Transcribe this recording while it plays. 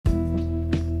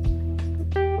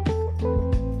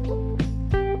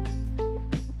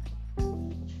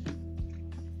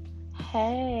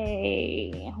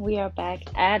We are back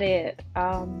at it.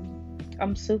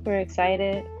 I'm super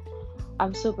excited.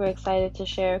 I'm super excited to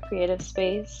share creative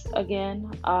space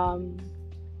again. I'm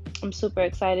super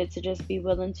excited to just be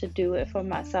willing to do it for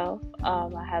myself.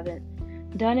 I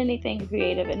haven't done anything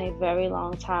creative in a very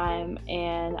long time,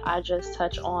 and I just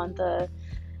touch on the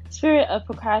spirit of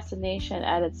procrastination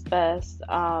at its best.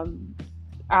 I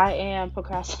am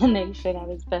procrastination at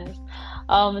its best.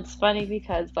 It's funny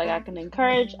because like I can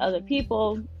encourage other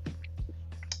people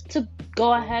to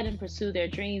go ahead and pursue their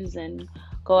dreams and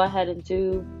go ahead and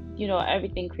do,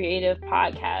 everything creative,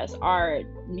 podcast, art,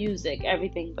 music,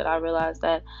 everything. But I realized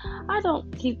that I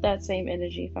don't keep that same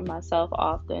energy for myself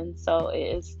often. So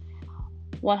it is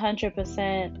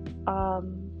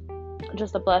 100%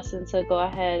 just a blessing to go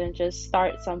ahead and just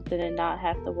start something and not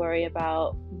have to worry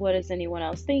about what is anyone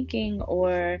else thinking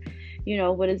or,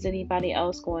 what is anybody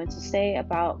else going to say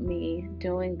about me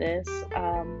doing this.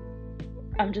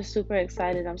 I'm just super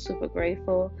excited. I'm super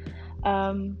grateful.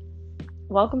 Um,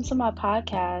 Welcome to my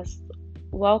podcast.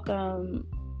 Welcome,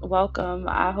 welcome.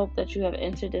 I hope that you have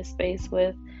entered this space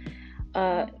with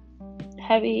a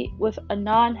with a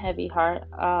non-heavy heart.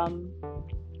 I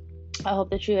hope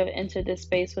that you have entered this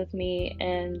space with me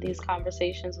and these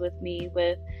conversations with me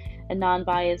with a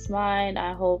non-biased mind.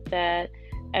 I hope that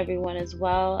everyone is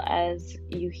well as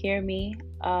you hear me.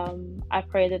 I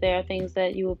pray that there are things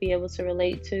that you will be able to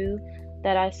relate to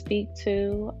that I speak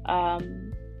to.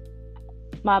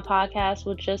 My podcast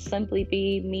will just simply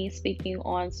be me speaking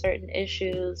on certain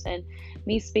issues and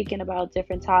me speaking about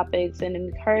different topics and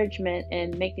encouragement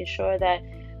and making sure that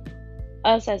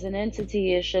us as an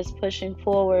entity is just pushing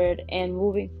forward and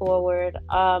moving forward.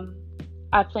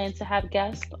 I plan to have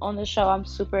guests on the show. I'm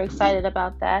super excited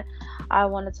about that. I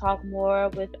want to talk more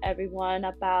with everyone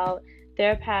about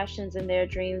their passions and their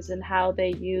dreams and how they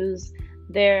use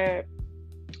their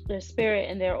spirit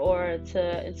and their aura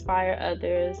to inspire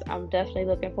others. I'm definitely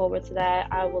looking forward to that.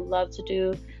 I would love to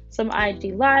do some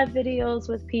IG live videos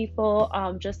with people,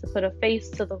 just to put a face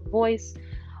to the voice.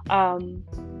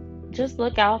 Just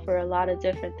look out for a lot of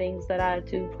different things that I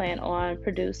do plan on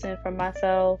producing for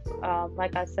myself.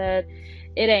 Like I said,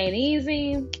 it ain't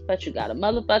easy, but you gotta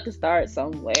motherfucking start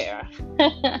somewhere.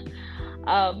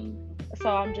 So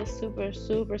I'm just super,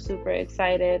 super, super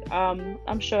excited.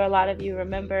 I'm sure a lot of you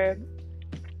remember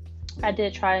I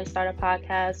did try and start a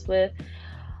podcast with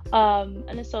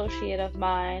an associate of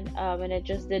mine, and it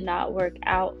just did not work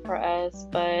out for us.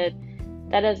 But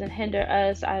that doesn't hinder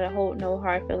us. I hold no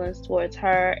hard feelings towards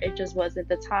her. It just wasn't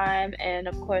the time. And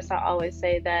of course, I always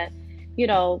say that,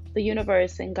 the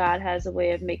universe and God has a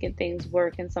way of making things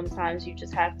work. And sometimes you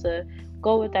just have to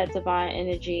go with that divine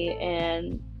energy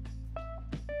and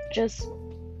just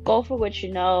go for what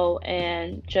you know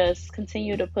and just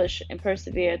continue to push and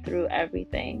persevere through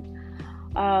everything.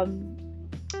 Um,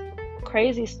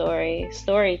 Crazy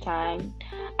story time.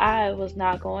 I was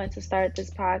not going to start this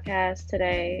podcast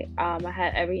today. I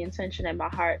had every intention in my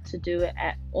heart to do it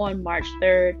on March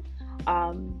 3rd.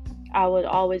 I would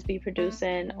always be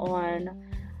producing on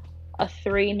a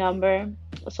 3 number.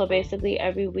 So basically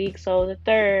every week. So the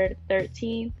 3rd,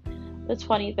 13th, the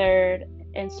 23rd,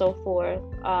 and so forth.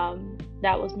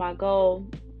 That was my goal.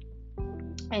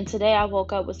 And today I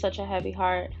woke up with such a heavy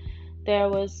heart. There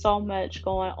was so much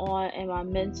going on in my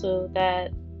mental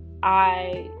that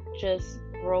I just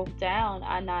broke down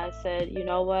and I said, you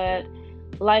know what?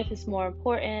 Life is more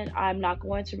important. I'm not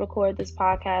going to record this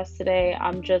podcast today.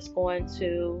 I'm just going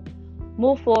to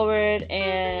move forward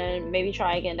and maybe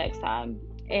try again next time.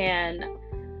 And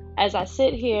as I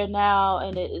sit here now,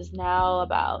 and it is now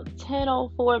about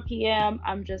 10:04 p.m.,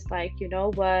 I'm just like, you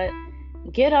know what?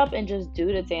 Get up and just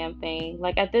do the damn thing.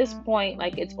 Like at this point,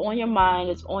 like it's on your mind,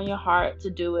 it's on your heart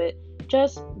to do it.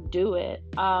 Just do it.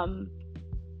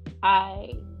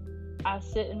 I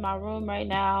sit in my room right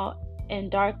now in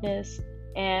darkness,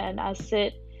 and I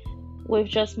sit with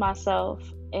just myself,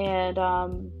 and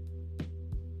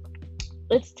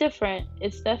it's different.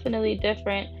 It's definitely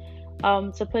different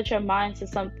to put your mind to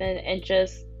something and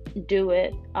just do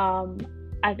it.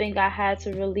 I think I had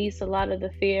to release a lot of the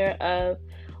fear of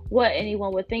what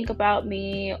anyone would think about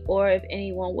me, or if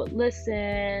anyone would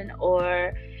listen,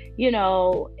 or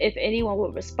if anyone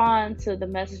would respond to the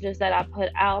messages that I put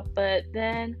out. But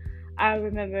then I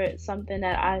remembered something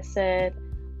that I said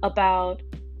about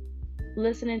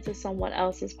listening to someone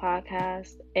else's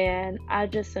podcast, and I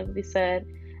just simply said,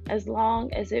 as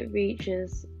long as it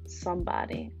reaches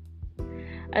somebody,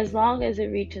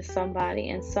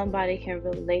 and somebody can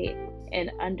relate and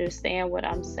understand what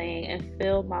I'm saying and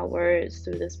feel my words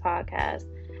through this podcast,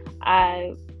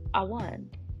 I won.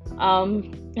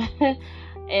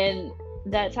 And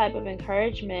that type of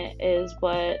encouragement is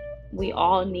what we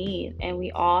all need and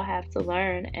we all have to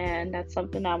learn. And that's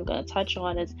something that I'm going to touch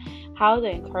on is how to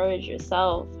encourage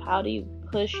yourself. How do you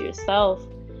push yourself?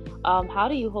 How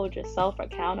do you hold yourself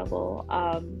accountable?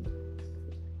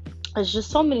 There's just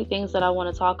so many things that I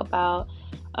want to talk about.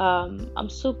 I'm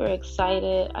super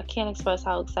excited. I can't express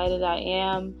how excited I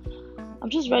am. I'm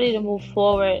just ready to move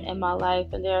forward in my life,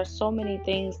 and there are so many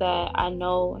things that I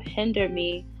know hinder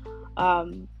me.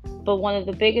 But one of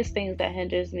the biggest things that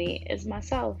hinders me is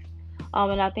myself.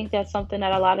 And I think that's something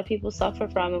that a lot of people suffer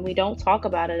from, and we don't talk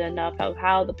about it enough of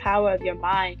how the power of your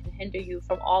mind can hinder you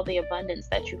from all the abundance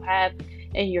that you have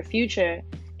in your future.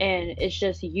 And it's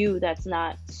just you that's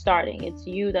not starting, it's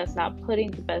you that's not putting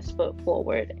the best foot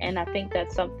forward. And I think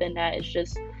that's something that is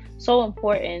just so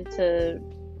important to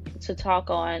talk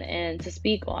on and to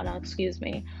speak on. Excuse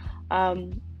me.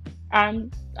 Um, I'm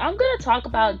gonna talk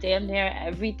about damn near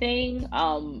everything,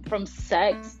 from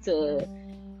sex to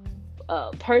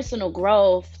personal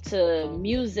growth to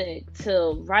music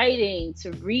to writing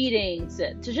to reading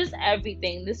to just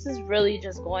everything. This is really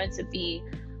just going to be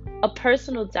a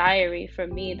personal diary for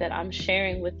me that I'm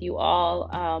sharing with you all.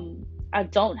 I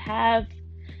don't have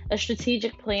a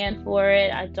strategic plan for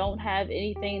it. I don't have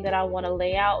anything that I want to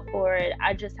lay out for it.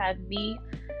 I just have me,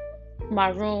 my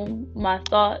room, my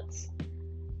thoughts,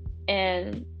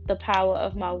 and the power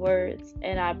of my words.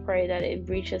 And I pray that it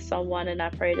reaches someone, and I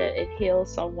pray that it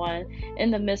heals someone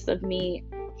in the midst of me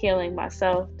healing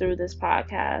myself through this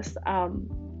podcast.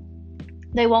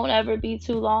 They won't ever be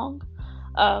too long.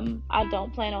 I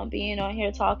don't plan on being on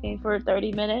here talking for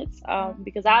 30 minutes,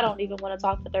 because I don't even want to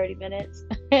talk for 30 minutes.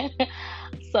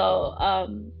 So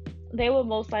they will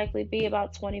most likely be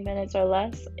about 20 minutes or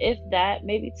less, if that,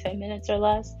 maybe 10 minutes or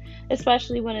less,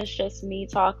 especially when it's just me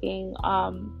talking,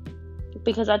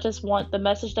 because I just want the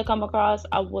message to come across.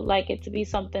 I would like it to be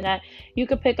something that you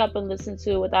could pick up and listen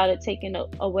to without it taking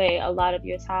away a lot of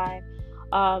your time.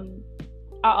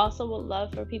 I also would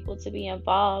love for people to be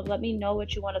involved. Let me know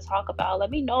what you want to talk about.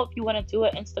 Let me know if you want to do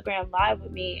an Instagram live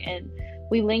with me and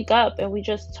we link up and we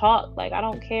just talk. Like, I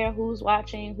don't care who's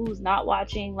watching, who's not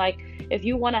watching. Like, if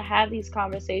you want to have these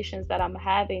conversations that I'm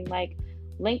having, like,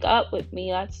 link up with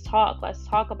me. Let's talk. Let's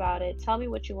talk about it. Tell me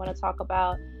what you want to talk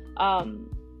about.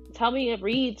 Tell me to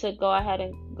read, to go ahead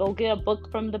and go get a book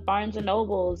from the Barnes and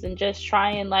Nobles and just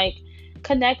try and like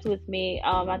connect with me.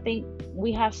 I think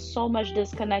we have so much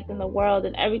disconnect in the world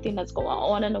and everything that's going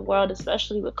on in the world,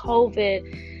 especially with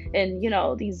COVID and, you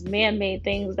know, these man-made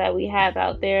things that we have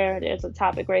out there. There's a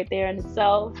topic right there in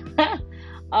itself.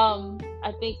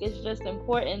 I think it's just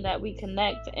important that we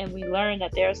connect and we learn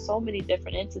that there are so many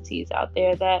different entities out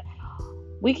there that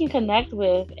we can connect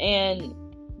with, and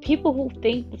people who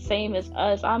think the same as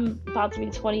us. I'm about to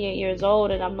be 28 years old,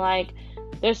 and I'm like,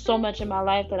 there's so much in my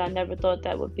life that I never thought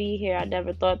that would be here. I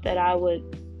never thought that I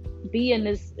would be in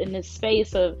this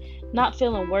space of not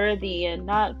feeling worthy and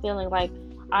not feeling like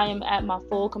I am at my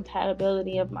full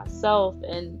compatibility of myself.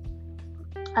 And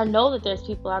I know that there's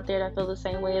people out there that feel the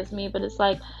same way as me, but it's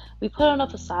like we put on a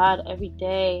facade every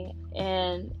day,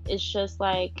 and it's just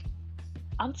like,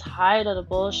 I'm tired of the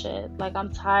bullshit. Like,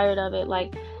 I'm tired of it.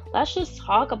 Like, let's just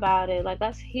talk about it. Like,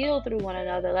 let's heal through one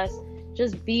another. Let's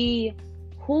just be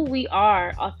who we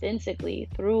are authentically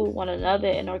through one another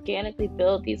and organically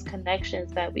build these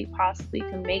connections that we possibly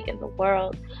can make in the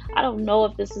world. I don't know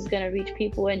if this is going to reach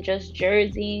people in just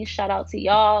Jersey. Shout out to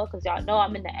y'all, because y'all know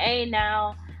I'm in the A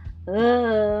now.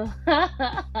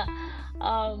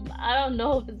 I don't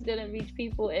know if it's going to reach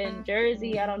people in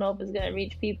Jersey. I don't know if it's going to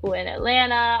reach people in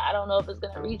Atlanta. I don't know if it's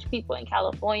going to reach people in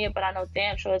California, but I know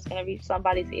damn sure it's going to reach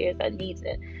somebody's ears that needs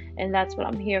it. And that's what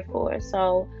I'm here for.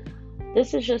 So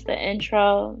this is just the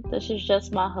intro. This is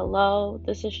just my hello.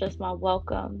 This is just my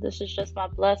welcome. This is just my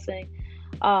blessing.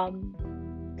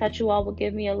 That you all will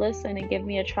give me a listen and give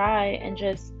me a try and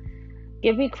just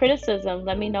give me criticism.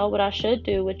 Let me know what I should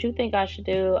do, what you think I should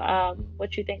do,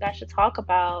 what you think I should talk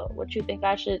about, what you think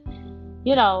I should,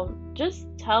 just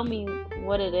tell me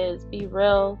what it is. Be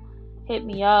real. Hit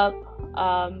me up.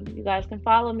 You guys can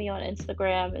follow me on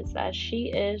Instagram. It's at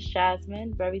She Is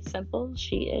Jasmine. Very simple.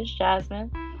 She Is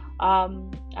Jasmine. I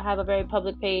have a very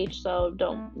public page, so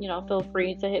don't, feel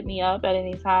free to hit me up at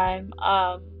any time.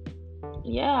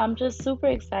 I'm just super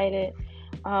excited.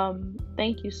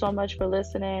 Thank you so much for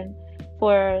listening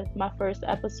for my first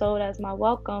episode as my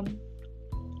welcome.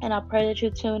 And I pray that you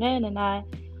tune in, and I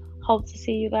hope to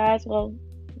see you guys,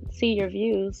 see your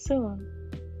views soon.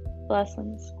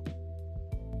 Blessings.